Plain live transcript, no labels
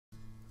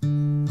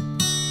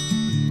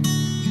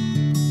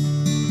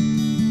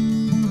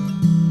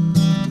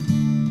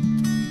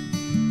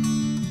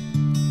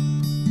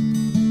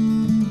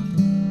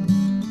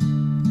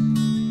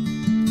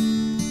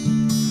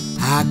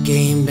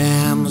came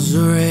down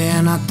Missouri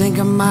and I think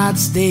I might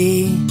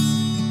stay.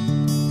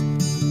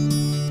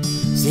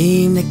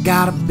 Seem they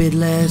got a bit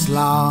less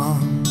law.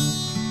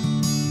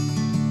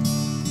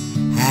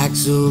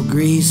 Axle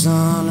grease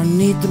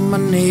underneath of my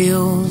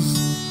nails.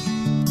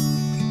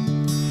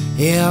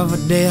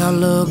 Every day I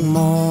look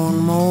more and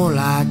more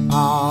like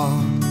Paul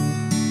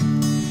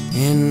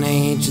in an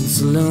ancient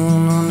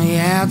saloon on the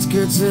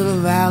outskirts of the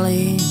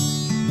valley,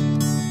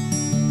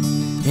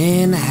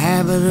 in the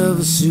habit of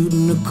a suit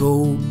and a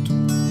coat.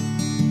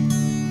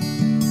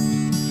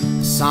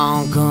 A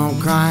song come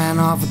crying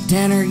off a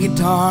tenor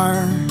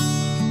guitar,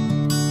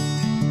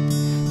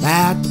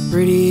 like the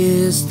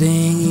prettiest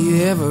thing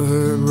you ever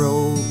heard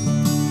wrote.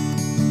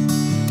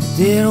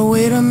 I said, oh,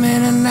 wait a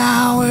minute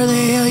now, where the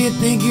hell you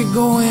think you're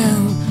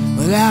going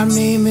without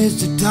me,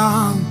 Mr.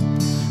 Tom?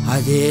 I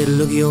said,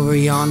 looky over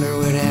yonder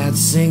where that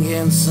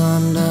sinking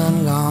sun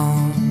done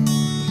gone.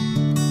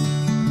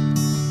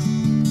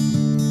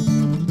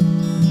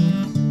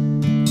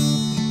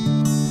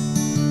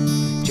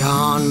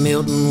 John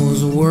Milton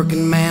was a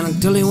working man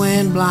until he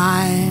went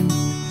blind.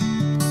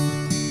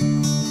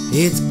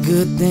 It's a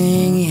good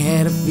thing he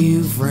had a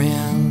few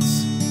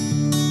friends.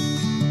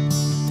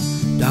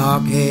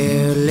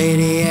 Dark-haired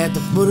lady at the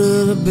foot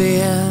of the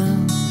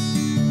bed,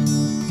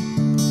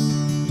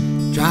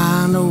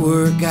 trying to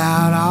work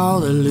out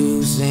all the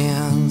loose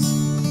ends.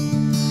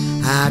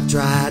 I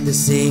tried to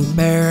sing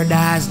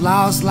Paradise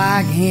Lost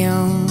like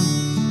him,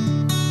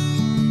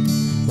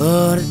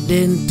 but it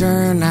didn't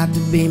turn out to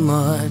be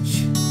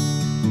much.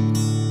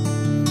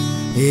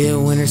 The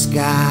winter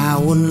sky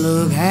wouldn't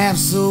look half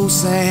so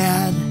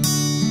sad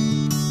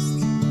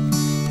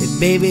if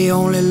baby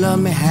only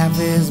loved me half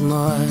as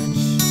much.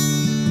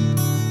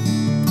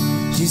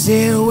 She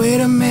said, wait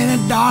a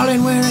minute,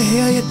 darling, where the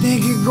hell you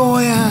think you're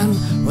going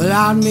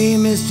without me,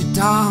 Mr.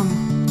 Tom?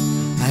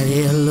 I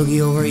said, looky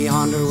over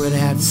yonder where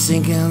that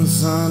sinking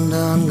sun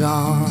done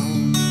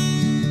gone.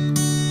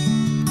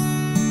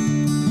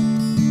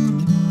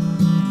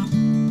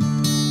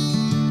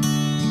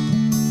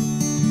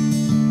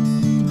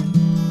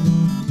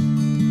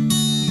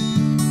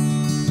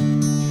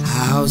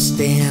 I was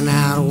staying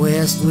out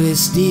west with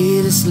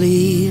Stevie to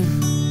sleep,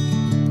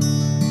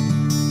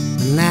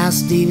 but now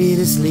Stevie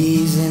to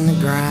sleep's in the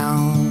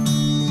ground.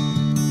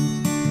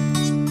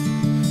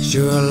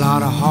 Sure, a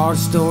lot of hard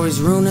stories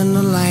ruining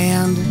the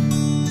land,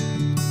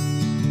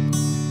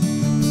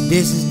 but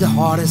this is the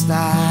hardest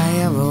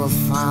I ever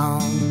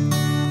found.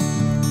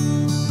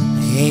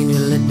 The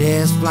angel of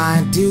death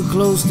flying too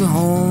close to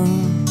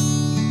home,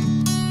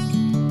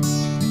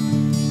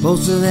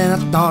 closer than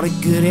I thought it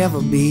could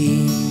ever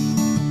be.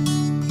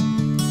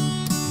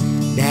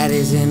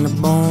 Daddy's in the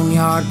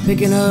boneyard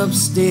picking up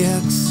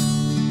sticks,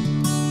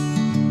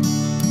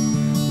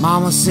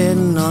 Mama's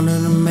sitting under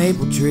the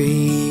maple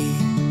tree.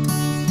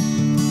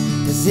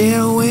 I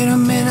said, wait a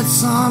minute,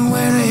 son,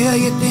 where the hell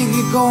you think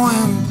you're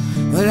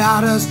going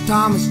without us,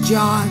 Thomas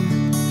John?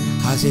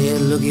 I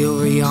said, looky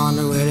over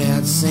yonder where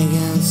that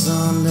sinking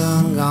sun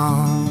done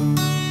gone.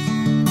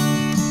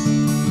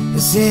 I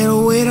said,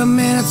 wait a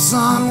minute,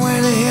 son,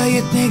 where the hell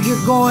you think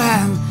you're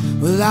going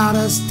without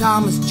us,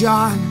 Thomas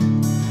John?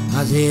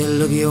 I said,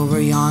 looky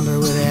over yonder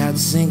where that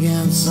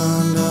sinking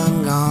sun done